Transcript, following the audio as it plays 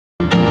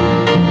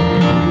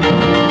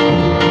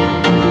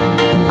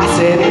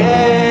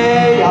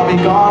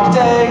be gone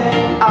today.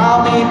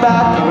 I'll be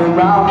back coming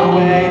round the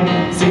way.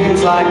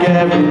 Seems like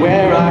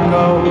everywhere I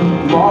go, the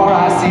more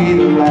I see,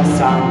 the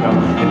less I know.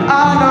 And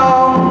I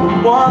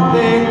know one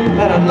thing,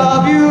 that I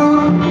love you.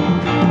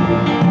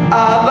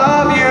 I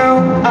love you,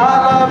 I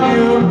love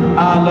you,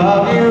 I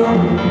love you.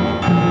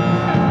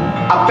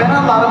 I've been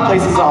a lot of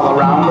places all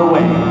around the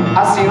way.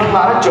 I've seen a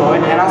lot of joy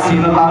and I've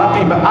seen a lot of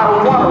pain, but I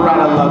don't want to write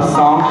a love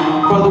song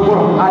for the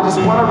world. I just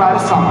want to write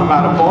a song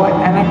about a boy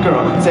and a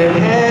girl. Say,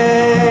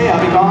 hey, I'll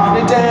be gone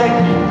today.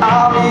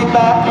 I'll be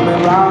back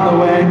coming round the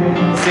way.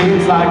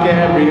 Seems like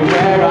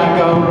everywhere I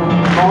go,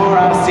 the more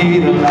I see,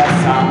 the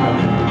less I know.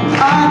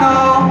 I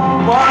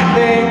know one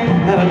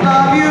thing, that I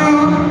love you.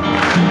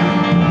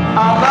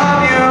 I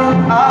love you,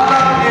 I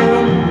love you,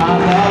 I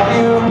love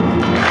you.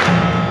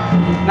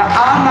 Now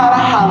I'm not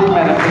a highly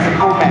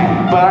metaphysical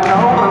man, but I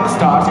know when the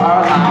stars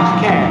are aligned you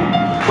can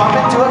bump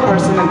into a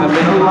person in the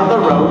middle of the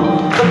road,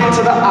 look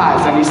into the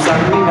eyes and you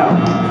suddenly know.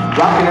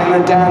 Rocking in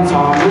the dance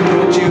hall,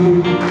 moving with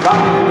you,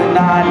 rocking in the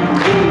night,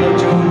 moving the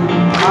June.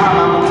 My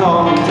mama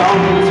told me, don't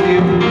lose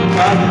view,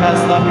 cause the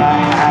best luck I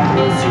had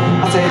was you.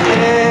 I said,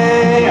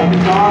 hey, I'll be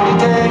gone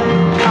today.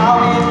 I'll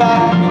be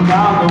back coming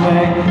down the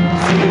way.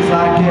 Seems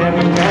like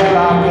everywhere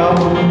I go,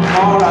 the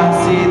more I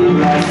see, the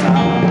less I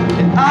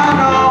know. And I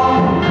know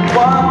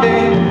one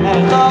thing, that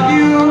I love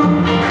you.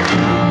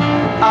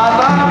 I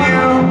love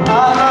you,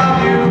 I love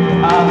you,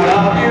 I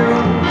love you.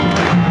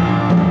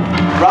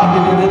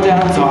 Rocking in the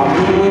dance hall,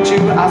 moving with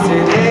you. I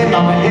said, hey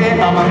mama,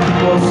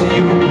 close to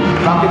you.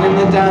 Rocking in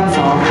the dance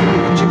hall,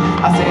 moving with you.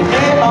 I said,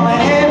 hey mama,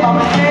 hey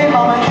mama, hey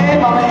mama, hey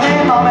mama,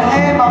 hey mama,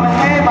 hey mama,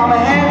 hey mama,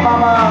 hey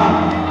mama.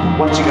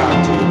 What you gonna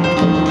do?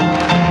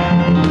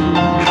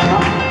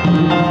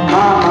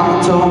 My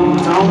mama told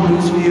me don't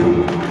lose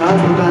view, cause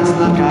the best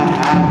luck I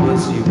had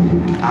was you.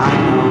 I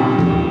know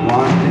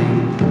one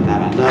thing,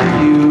 that I love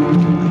you.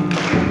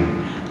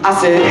 I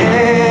said,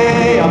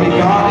 hey, I'll be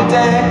gone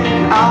today,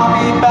 and I'll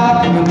be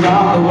back coming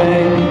round the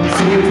way.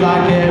 Seems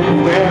like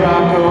everywhere I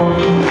go,